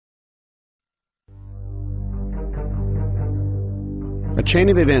A chain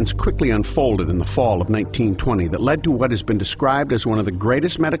of events quickly unfolded in the fall of 1920 that led to what has been described as one of the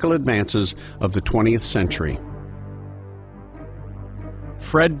greatest medical advances of the 20th century.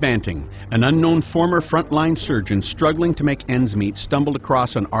 Fred Banting, an unknown former frontline surgeon struggling to make ends meet, stumbled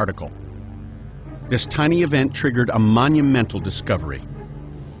across an article. This tiny event triggered a monumental discovery.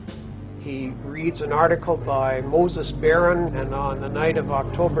 He reads an article by Moses Barron, and on the night of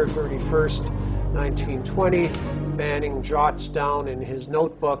October 31st, 1920, Banting jots down in his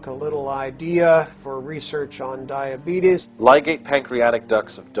notebook a little idea for research on diabetes. Ligate pancreatic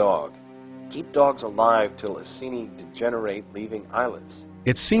ducts of dog. Keep dogs alive till acini degenerate, leaving islets.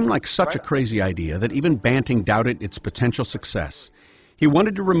 It seemed like such a crazy idea that even Banting doubted its potential success. He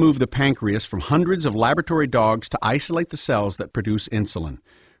wanted to remove the pancreas from hundreds of laboratory dogs to isolate the cells that produce insulin.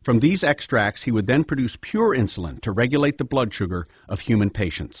 From these extracts, he would then produce pure insulin to regulate the blood sugar of human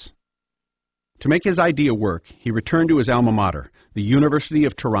patients. To make his idea work, he returned to his alma mater, the University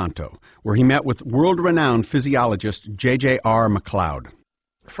of Toronto, where he met with world-renowned physiologist J.J.R. MacLeod.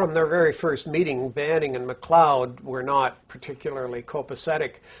 From their very first meeting, Banting and MacLeod were not particularly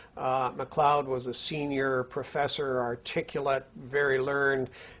copacetic. MacLeod was a senior professor, articulate, very learned.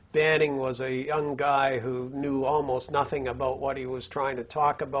 Banting was a young guy who knew almost nothing about what he was trying to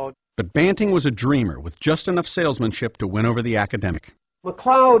talk about. But Banting was a dreamer with just enough salesmanship to win over the academic.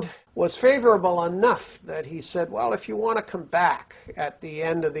 MacLeod was favorable enough that he said, well, if you want to come back at the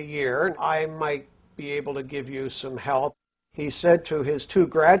end of the year, I might be able to give you some help. He said to his two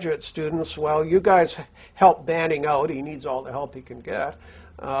graduate students, well, you guys help Banting out. He needs all the help he can get.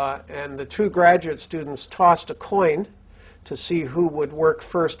 And the two graduate students tossed a coin to see who would work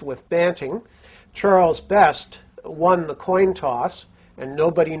first with Banting. Charles Best won the coin toss, and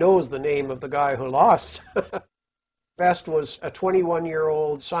nobody knows the name of the guy who lost. Best was a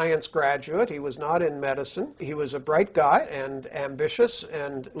 21-year-old science graduate. He was not in medicine. He was a bright guy and ambitious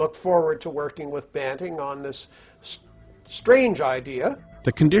and looked forward to working with Banting on this strange idea.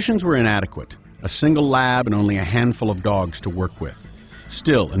 The conditions were inadequate. A single lab and only a handful of dogs to work with.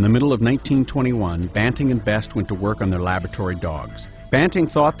 Still, in the middle of 1921, Banting and Best went to work on their laboratory dogs. Banting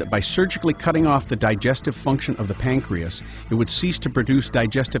thought that by surgically cutting off the digestive function of the pancreas, it would cease to produce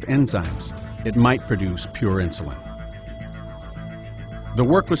digestive enzymes. It might produce pure insulin. The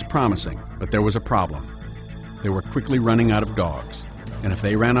work was promising, but there was a problem. They were quickly running out of dogs, and if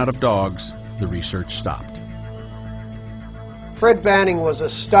they ran out of dogs, the research stopped. Fred Banting was a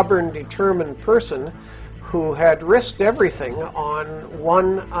stubborn, determined person who had risked everything on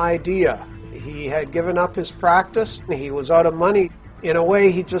one idea. He had given up his practice, he was out of money. In a way,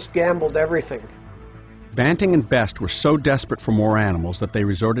 he just gambled everything. Banting and Best were so desperate for more animals that they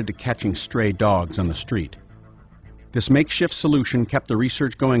resorted to catching stray dogs on the street. This makeshift solution kept the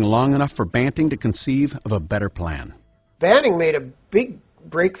research going long enough for Banting to conceive of a better plan. Banting made a big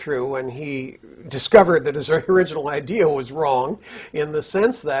breakthrough when he discovered that his original idea was wrong, in the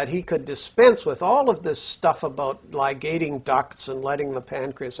sense that he could dispense with all of this stuff about ligating ducts and letting the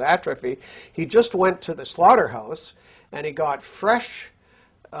pancreas atrophy. He just went to the slaughterhouse and he got fresh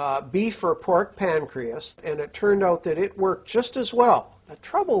beef or pork pancreas, and it turned out that it worked just as well. The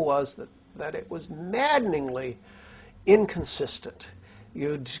trouble was that it was maddeningly inconsistent.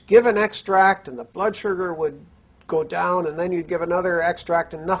 You'd give an extract and the blood sugar would go down, and then you'd give another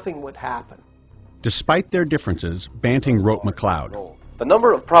extract and nothing would happen. Despite their differences, Banting wrote MacLeod. The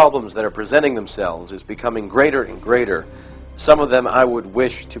number of problems that are presenting themselves is becoming greater and greater. Some of them I would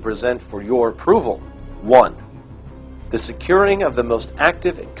wish to present for your approval. 1. The securing of the most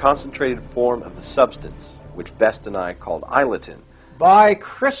active and concentrated form of the substance, which Best and I called islatin. By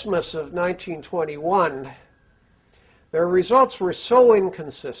Christmas of 1921, their results were so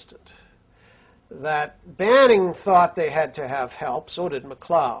inconsistent that Banting thought they had to have help, so did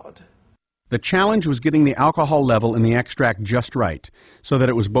MacLeod. The challenge was getting the alcohol level in the extract just right, so that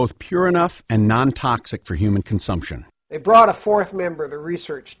it was both pure enough and non-toxic for human consumption. They brought a fourth member of the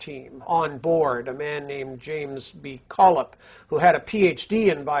research team on board, a man named James B. Collip, who had a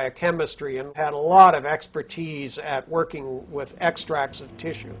PhD in biochemistry and had a lot of expertise at working with extracts of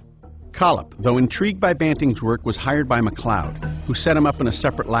tissue. Collip, though intrigued by Banting's work, was hired by MacLeod, who set him up in a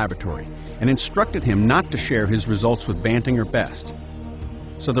separate laboratory and instructed him not to share his results with Banting or Best.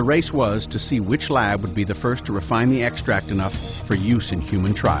 So the race was to see which lab would be the first to refine the extract enough for use in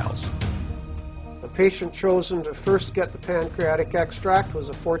human trials. The patient chosen to first get the pancreatic extract was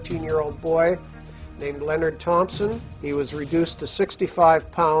a 14-year-old boy named Leonard Thompson. He was reduced to 65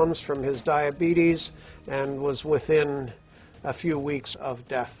 pounds from his diabetes and was within a few weeks of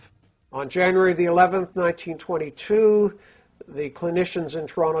death. On January the 11th, 1922, the clinicians in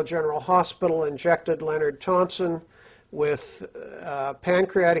Toronto General Hospital injected Leonard Thompson with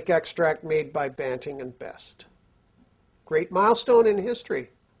pancreatic extract made by Banting and Best. Great milestone in history.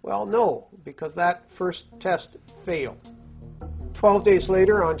 Well, no, because that first test failed. 12 days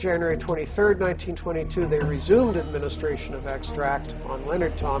later, on January 23, 1922, they resumed administration of extract on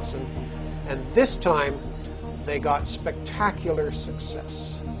Leonard Thompson, and this time they got spectacular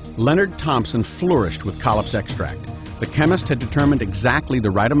success. Leonard Thompson flourished with Collops extract. The chemist had determined exactly the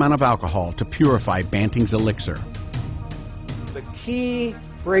right amount of alcohol to purify Banting's elixir. The key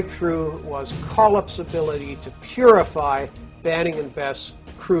breakthrough was Collops' ability to purify Banting and Best's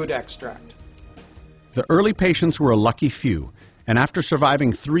crude extract. The early patients were a lucky few, and after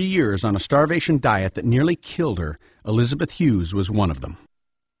surviving 3 years on a starvation diet that nearly killed her, Elizabeth Hughes was one of them.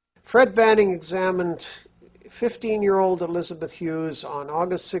 Fred Banting examined 15-year-old Elizabeth Hughes on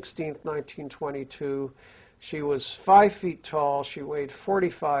August 16, 1922. She was 5 feet tall, she weighed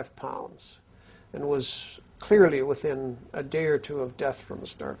 45 pounds, and was clearly within a day or two of death from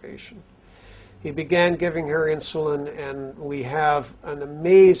starvation. He began giving her insulin, and we have an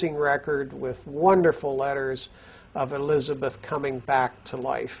amazing record with wonderful letters of Elizabeth coming back to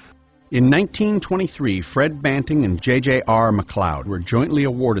life. In 1923, Fred Banting and J.J.R. MacLeod were jointly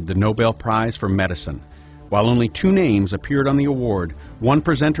awarded the Nobel Prize for Medicine. While only 2 names appeared on the award, one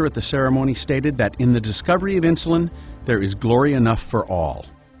presenter at the ceremony stated that in the discovery of insulin, there is glory enough for all.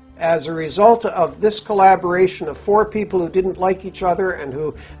 As a result of this collaboration of 4 people who didn't like each other and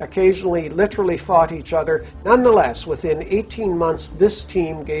who occasionally literally fought each other, nonetheless, within 18 months, this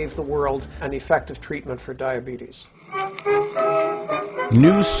team gave the world an effective treatment for diabetes.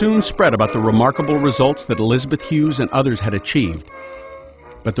 News soon spread about the remarkable results that Elizabeth Hughes and others had achieved.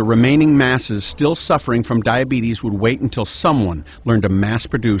 But the remaining masses still suffering from diabetes would wait until someone learned to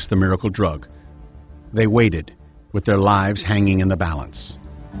mass-produce the miracle drug. They waited, with their lives hanging in the balance.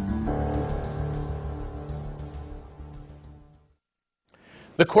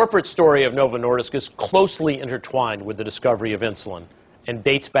 The corporate story of Novo Nordisk is closely intertwined with the discovery of insulin and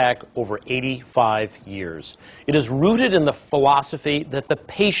dates back over 85 years. It is rooted in the philosophy that the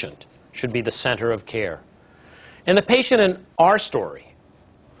patient should be the center of care. And the patient in our story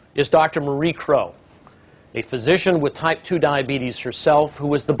is Dr. Murray Crowe, a physician with type 2 diabetes herself, who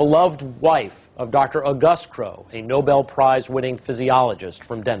was the beloved wife of Dr. August Crowe, a Nobel Prize-winning physiologist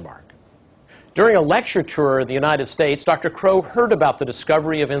from Denmark. During a lecture tour in the United States, Dr. Crowe heard about the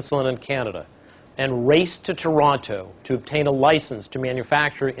discovery of insulin in Canada and raced to Toronto to obtain a license to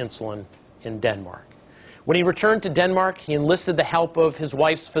manufacture insulin in Denmark. When he returned to Denmark, he enlisted the help of his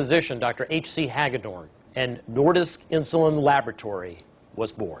wife's physician, Dr. H.C. Hagedorn, and Nordisk Insulin Laboratory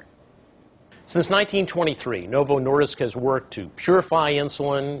was born. Since 1923, Novo Nordisk has worked to purify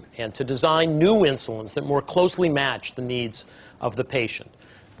insulin and to design new insulins that more closely match the needs of the patient.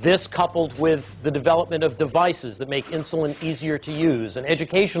 This, coupled with the development of devices that make insulin easier to use and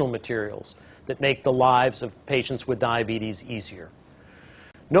educational materials that make the lives of patients with diabetes easier.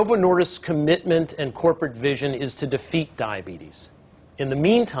 Novo Nordisk's commitment and corporate vision is to defeat diabetes. In the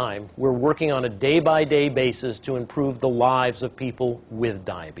meantime, we're working on a day-by-day basis to improve the lives of people with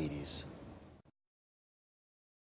diabetes.